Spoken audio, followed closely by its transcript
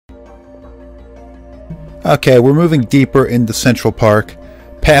Okay, we're moving deeper into Central Park.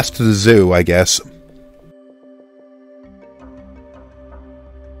 Past the zoo, I guess.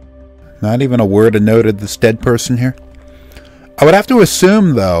 Not even a word of note of this dead person here. I would have to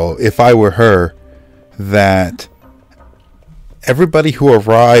assume, though, if I were her, that everybody who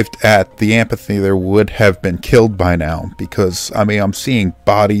arrived at the amphitheater would have been killed by now. Because, I mean, I'm seeing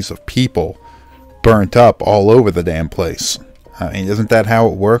bodies of people burnt up all over the damn place. I mean, isn't that how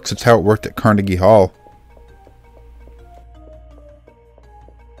it works? It's how it worked at Carnegie Hall.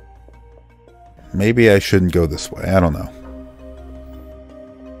 Maybe I shouldn't go this way. I don't know.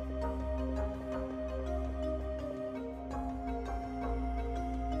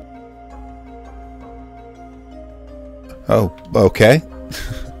 Oh, okay.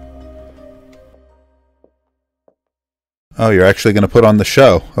 Oh, you're actually going to put on the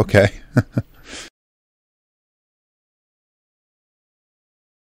show. Okay.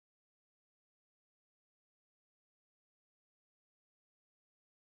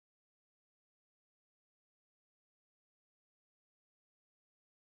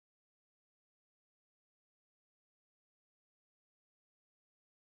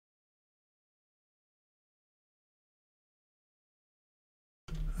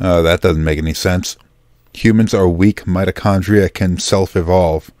 Oh, that doesn't make any sense. Humans are weak. Mitochondria can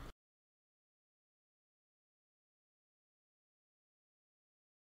self-evolve.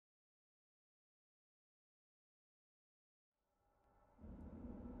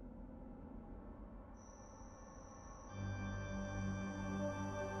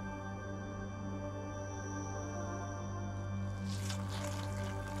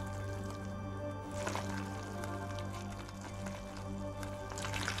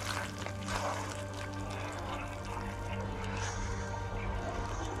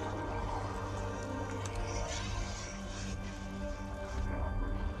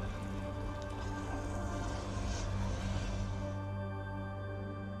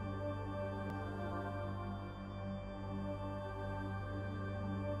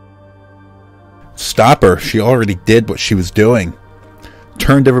 Stop her. She already did what she was doing.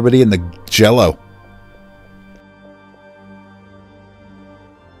 Turned everybody into jello.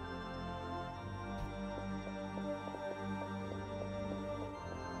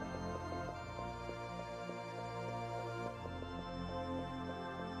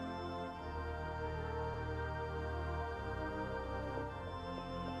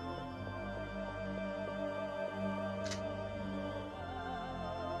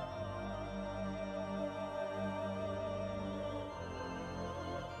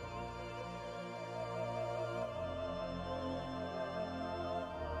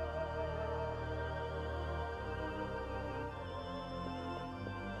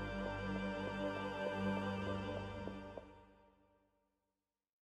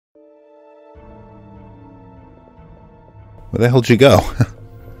 Where the hell'd she go?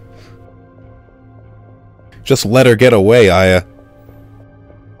 Just let her get away, Aya.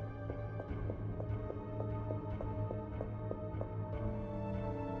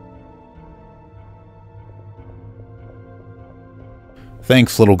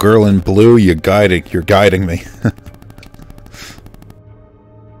 Thanks, little girl in blue. You're guiding me.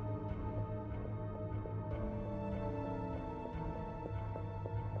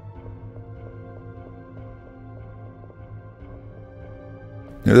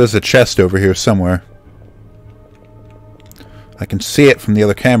 There's a chest over here somewhere. I can see it from the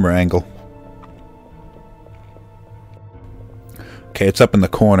other camera angle. Okay, it's up in the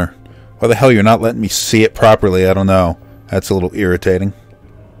corner. Why the hell you're not letting me see it properly? I don't know. That's a little irritating.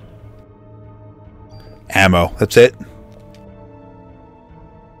 Ammo. That's it.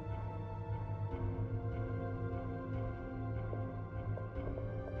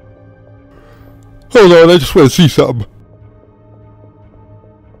 Hold on, I just want to see something.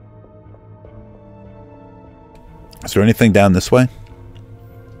 Is there anything down this way?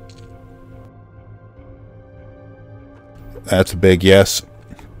 That's a big yes.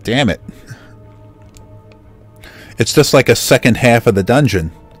 Damn it. It's just like a second half of the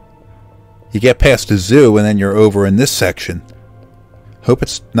dungeon. You get past the zoo and then you're over in this section. Hope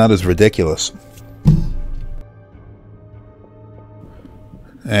it's not as ridiculous.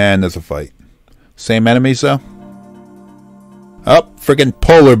 And there's a fight. Same enemies though? Oh, friggin'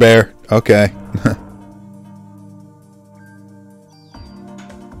 polar bear. Okay.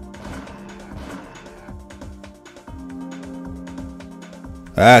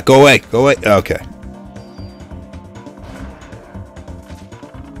 Ah, go away. Go away. Okay.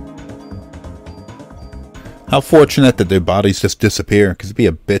 How fortunate that their bodies just disappear, because it'd be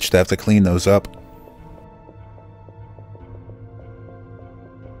a bitch to have to clean those up.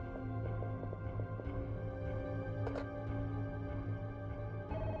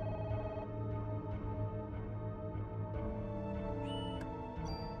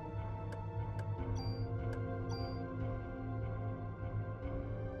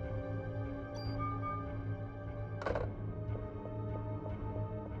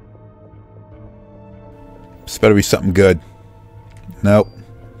 This better be something good. Nope.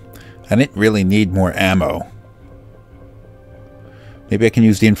 I didn't really need more ammo. Maybe I can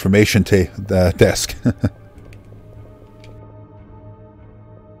use the information the desk.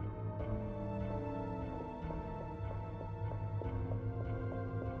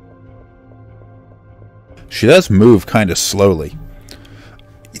 She does move kind of slowly.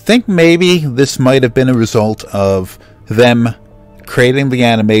 You think maybe this might have been a result of them creating the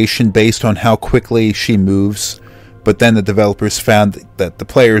animation based on how quickly she moves, but then the developers found that the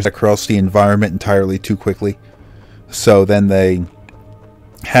players crossed the environment entirely too quickly. So then they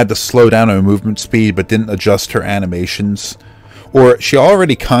had to slow down her movement speed but didn't adjust her animations. Or she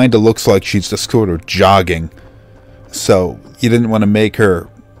already kind of looks like she's just sort of jogging. So you didn't want to make her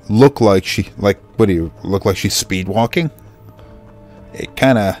look like what do you look like she's speed walking? It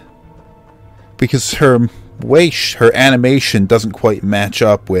kind of, because her animation doesn't quite match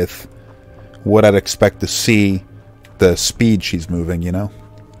up with what I'd expect to see the speed she's moving, you know?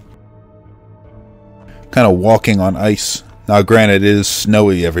 Kind of walking on ice. Now granted, it is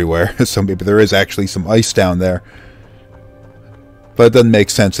snowy everywhere, so maybe there is actually some ice down there. But it doesn't make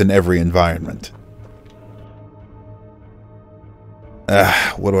sense in every environment.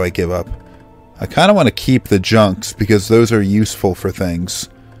 What do I give up? I kind of want to keep the junks because those are useful for things.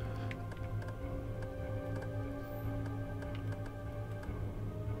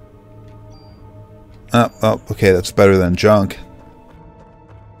 Oh, okay, that's better than junk.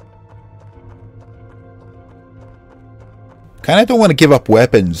 Kind of don't want to give up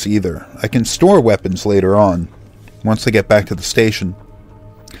weapons either. I can store weapons later on, once I get back to the station.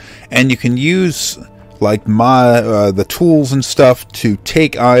 And you can use like the tools and stuff to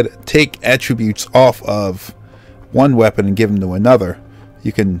take attributes off of one weapon and give them to another.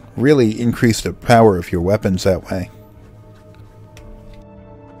 You can really increase the power of your weapons that way.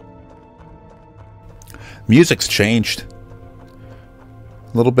 Music's changed.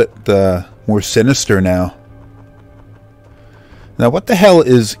 A little bit more sinister now. Now, what the hell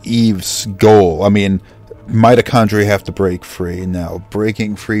is Eve's goal? I mean, mitochondria have to break free. Now,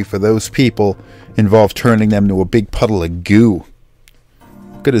 breaking free for those people involved turning them to a big puddle of goo.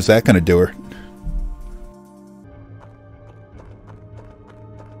 What good is that going to do her?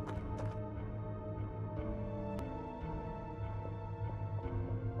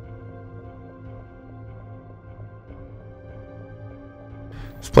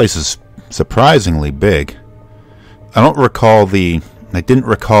 This place is surprisingly big. I didn't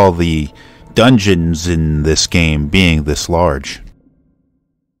recall the dungeons in this game being this large.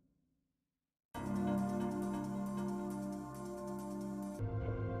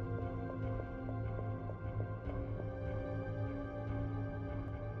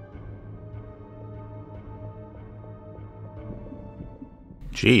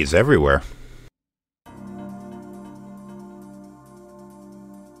 Geez, everywhere.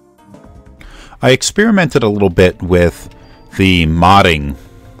 I experimented a little bit with the modding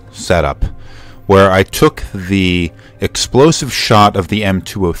setup, where I took the explosive shot of the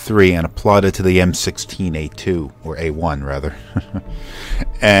M203 and applied it to the M16A2, or A1 rather.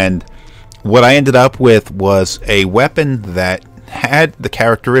 And what I ended up with was a weapon that had the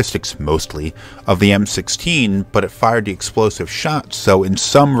characteristics, mostly, of the M16, but it fired the explosive shot, so in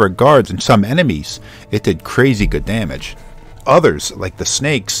some regards, in some enemies, it did crazy good damage. Others, like the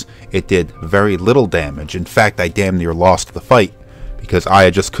snakes, it did very little damage. In fact, I damn near lost the fight because I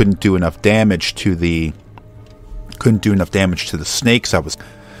just couldn't do enough damage to the snakes.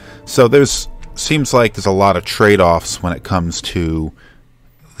 So seems like there's a lot of trade-offs when it comes to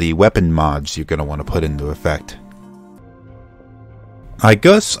the weapon mods you're going to want to put into effect. I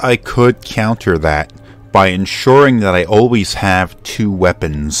guess I could counter that by ensuring that I always have two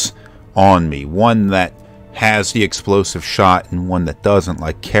weapons on me. One that has the explosive shot and one that doesn't,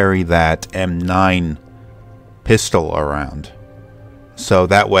 like carry that M9 pistol around. So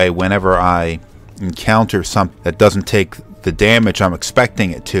that way, whenever I encounter something that doesn't take the damage I'm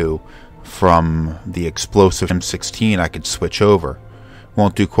expecting it to from the explosive M16, I could switch over.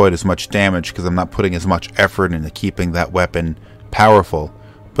 Won't do quite as much damage because I'm not putting as much effort into keeping that weapon powerful.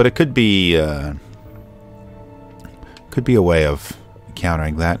 But it could be a way of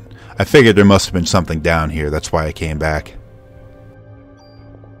countering that. I figured there must have been something down here. That's why I came back.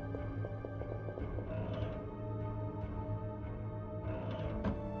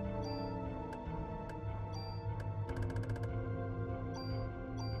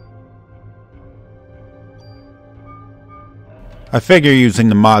 I figure using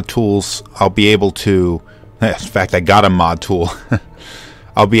the mod tools, I'll be able to... In fact, I got a mod tool.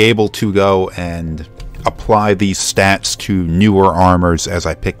 I'll be able to go and apply these stats to newer armors as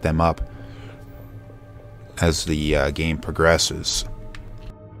I pick them up. as the game progresses.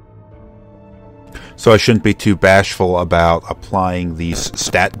 So I shouldn't be too bashful about applying these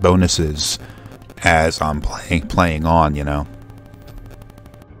stat bonuses as I'm playing on, you know.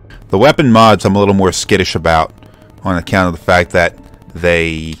 The weapon mods I'm a little more skittish about on account of the fact that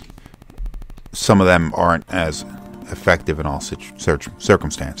some of them aren't as effective in all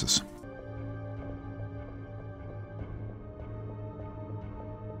circumstances.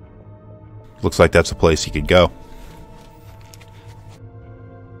 Looks like that's a place you could go.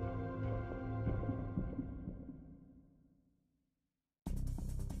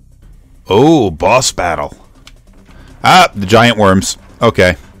 Oh, boss battle. Ah, the giant worms.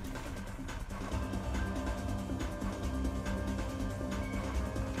 Okay.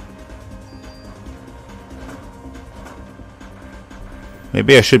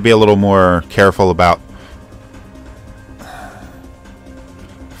 Maybe I should be a little more careful about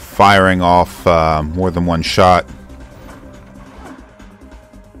firing off more than one shot.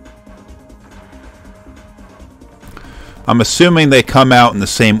 I'm assuming they come out in the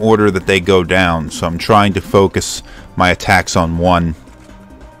same order that they go down, so I'm trying to focus my attacks on one.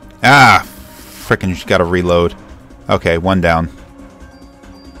 Ah! Frickin' just gotta reload. Okay, one down.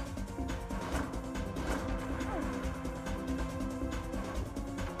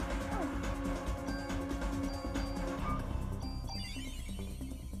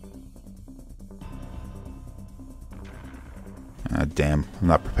 Ah, damn. I'm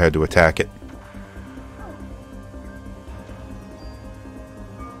not prepared to attack it.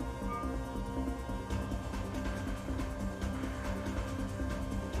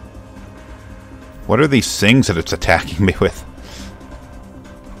 What are these things that it's attacking me with?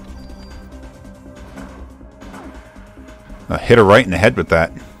 I hit her right in the head with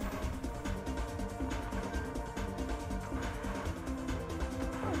that.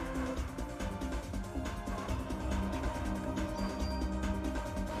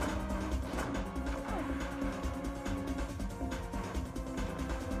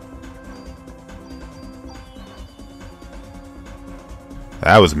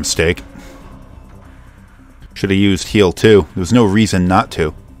 That was a mistake. Should have used heal too. There was no reason not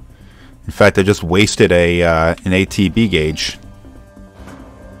to. In fact, I just wasted an ATB gauge.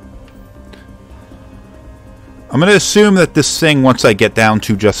 I'm going to assume that this thing, once I get down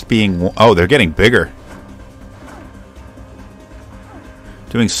to just being... Oh, they're getting bigger.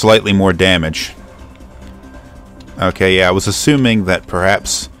 Doing slightly more damage. Okay, yeah, I was assuming that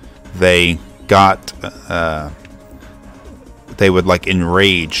perhaps they got... they would like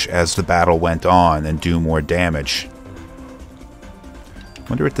enrage as the battle went on and do more damage.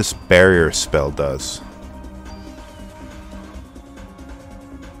 Wonder what this barrier spell does.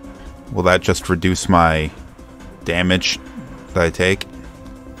 Will that just reduce my damage that I take?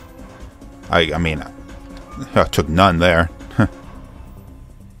 I mean, I took none there.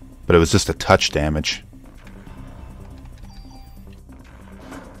 But it was just a touch damage.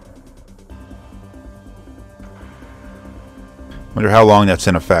 Wonder how long that's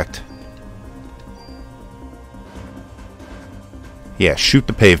in effect. Yeah, shoot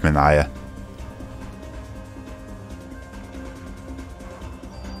the pavement, Aya.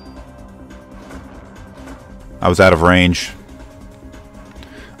 I was out of range.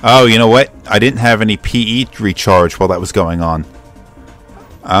 Oh, you know what? I didn't have any PE recharge while that was going on.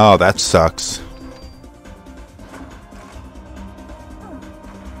 Oh, that sucks.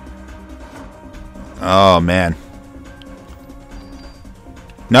 Oh, man.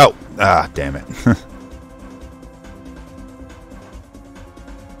 No! Ah, damn it.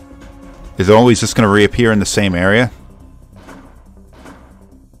 Is it always just going to reappear in the same area?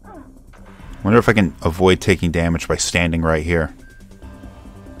 Wonder if I can avoid taking damage by standing right here.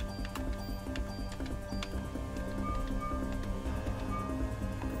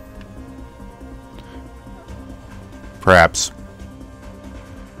 Perhaps.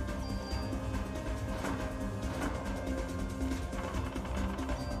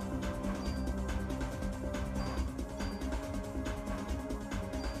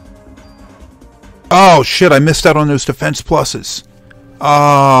 Oh, shit, I missed out on those defense pluses.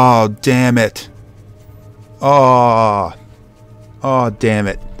 Oh, damn it. Oh. Oh, damn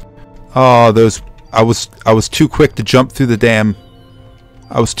it. Oh, those... I was too quick to jump through the damn...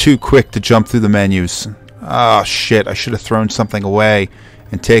 I was too quick to jump through the menus. Oh, shit, I should have thrown something away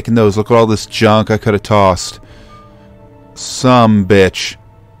and taken those. Look at all this junk I could have tossed. Some bitch.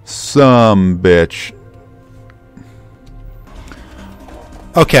 Some bitch.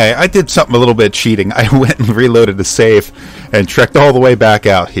 Okay, I did something a little bit cheating. I went and reloaded the save and trekked all the way back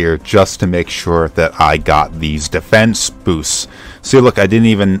out here just to make sure that I got these defense boosts. See, look, I didn't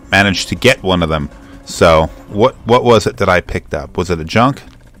even manage to get one of them. So, what was it that I picked up? Was it a junk?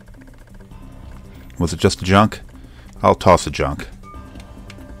 Was it just a junk? I'll toss a junk.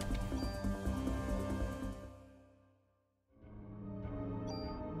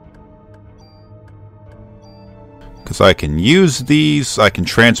 Because I can use these, I can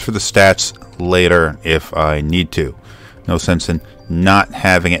transfer the stats later if I need to. No sense in not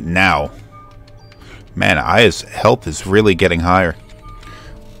having it now. Man, Aya's health is really getting higher.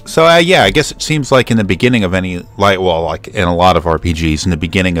 So, yeah, I guess it seems like in the beginning of any, like in a lot of RPGs, in the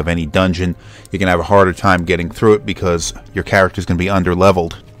beginning of any dungeon, you can have a harder time getting through it because your character's going to be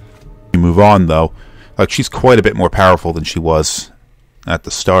under-leveled. You move on, though. Like, she's quite a bit more powerful than she was at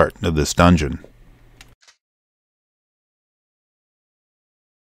the start of this dungeon.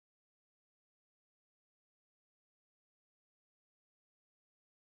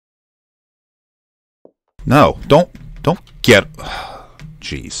 No, don't get...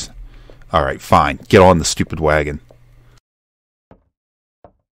 Jeez. Alright, fine. Get on the stupid wagon.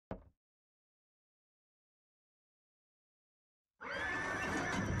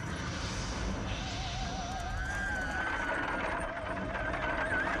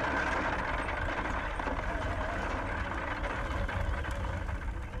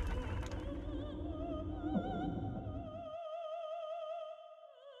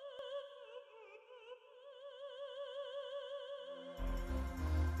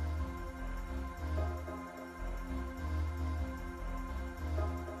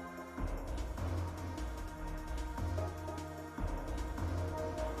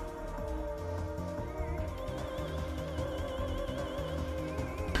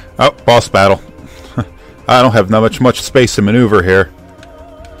 Oh, boss battle. I don't have much space to maneuver here.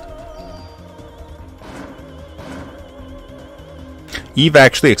 Eve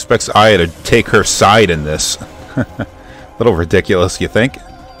actually expects Aya to take her side in this. A little ridiculous, you think?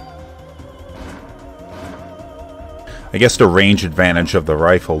 I guess the range advantage of the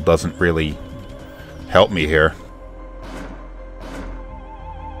rifle doesn't really help me here.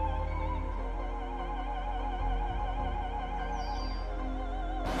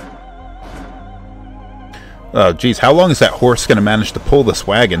 Oh, geez, how long is that horse going to manage to pull this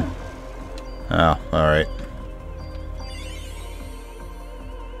wagon? Oh, alright.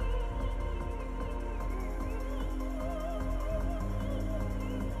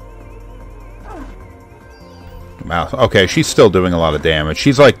 Wow, okay, she's still doing a lot of damage.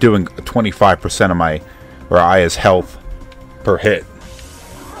 She's like doing 25% of my, or Aya's health per hit.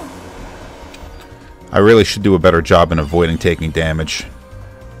 I really should do a better job in avoiding taking damage.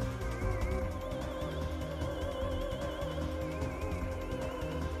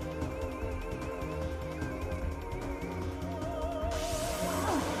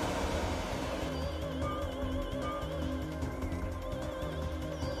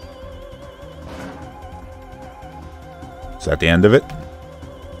 Is that the end of it?